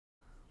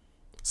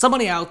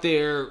Somebody out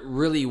there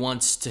really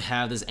wants to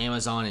have this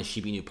Amazon and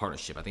SHIBA INU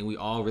partnership. I think we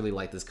all really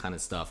like this kind of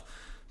stuff.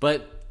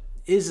 But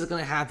is it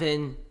going to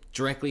happen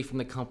directly from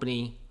the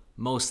company?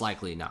 Most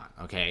likely not,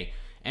 okay?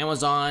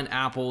 Amazon,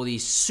 Apple,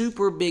 these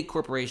super big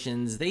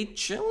corporations, they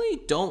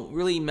generally don't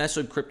really mess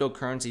with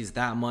cryptocurrencies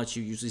that much.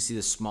 You usually see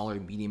the smaller,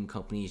 medium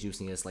companies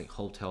using this, like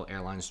hotel,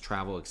 airlines,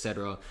 travel,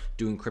 etc.,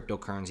 doing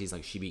cryptocurrencies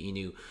like SHIBA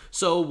INU.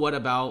 So what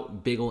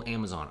about big old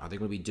Amazon? Are they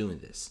going to be doing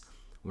this?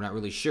 We're not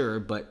really sure,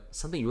 but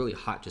something really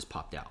hot just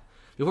popped out.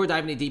 Before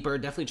diving any deeper,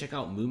 definitely check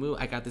out Moomoo.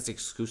 I got this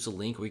exclusive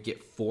link where you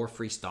get 4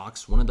 free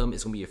stocks. One of them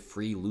is going to be a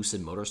free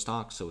Lucid Motor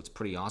stock, so it's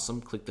pretty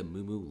awesome. Click the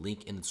Moomoo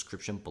link in the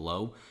description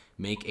below.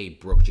 Make a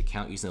brokerage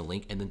account using the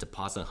link and then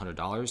deposit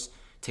 $100.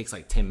 Takes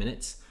like 10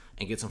 minutes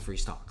and get some free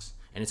stocks.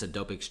 And it's a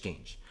dope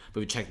exchange.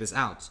 But if you check this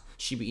out,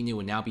 SHIBA INU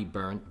will now be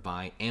burned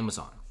by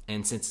Amazon.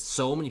 And since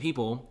so many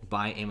people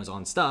buy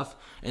Amazon stuff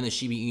and the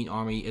SHIBA INU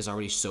army is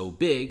already so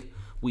big,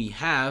 we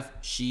have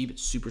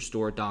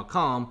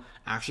ShibSuperstore.com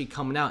actually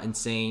coming out and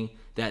saying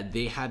that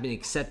they have been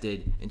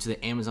accepted into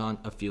the Amazon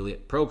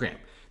affiliate program.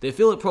 The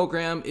affiliate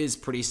program is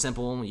pretty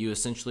simple. You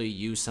essentially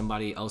use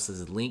somebody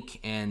else's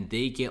link and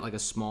they get like a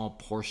small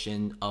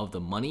portion of the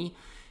money.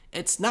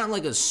 It's not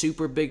like a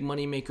super big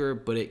money maker,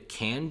 but it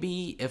can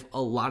be if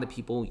a lot of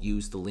people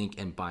use the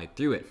link and buy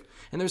through it.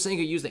 And they're saying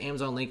you can use the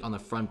Amazon link on the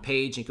front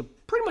page. You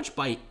could pretty much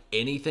buy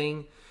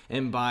anything,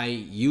 and by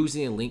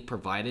using a link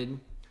provided,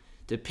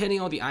 depending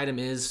on what the item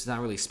is, it's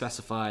not really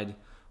specified,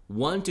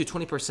 1 to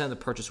 20% of the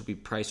purchase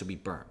price will be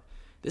burned.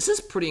 This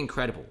is pretty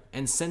incredible.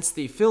 And since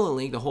the affiliate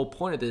link, the whole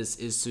point of this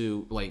is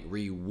to like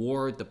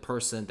reward the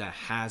person that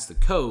has the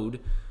code.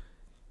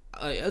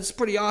 It's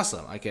pretty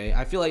awesome, okay?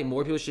 I feel like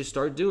more people should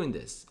start doing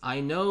this. I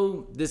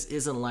know this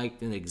isn't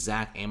like an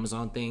exact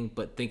Amazon thing,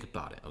 but think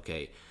about it,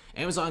 okay?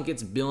 Amazon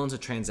gets billions of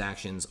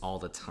transactions all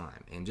the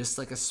time, and just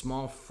like a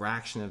small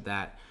fraction of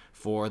that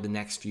for the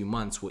next few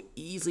months will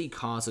easily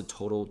cause the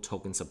total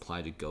token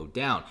supply to go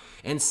down.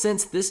 And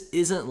since this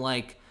isn't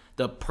like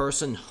the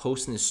person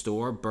hosting the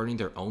store burning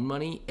their own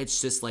money, it's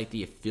just like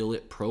the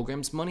affiliate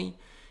program's money.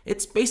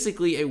 It's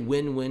basically a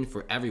win-win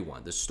for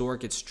everyone. The store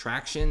gets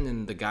traction,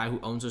 and the guy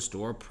who owns the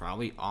store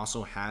probably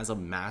also has a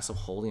massive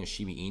holding of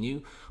SHIBA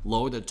INU,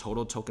 lower the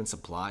total token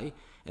supply,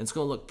 and it's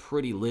going to look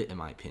pretty lit in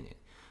my opinion.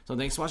 So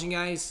thanks for watching,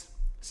 guys.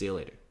 See you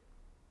later.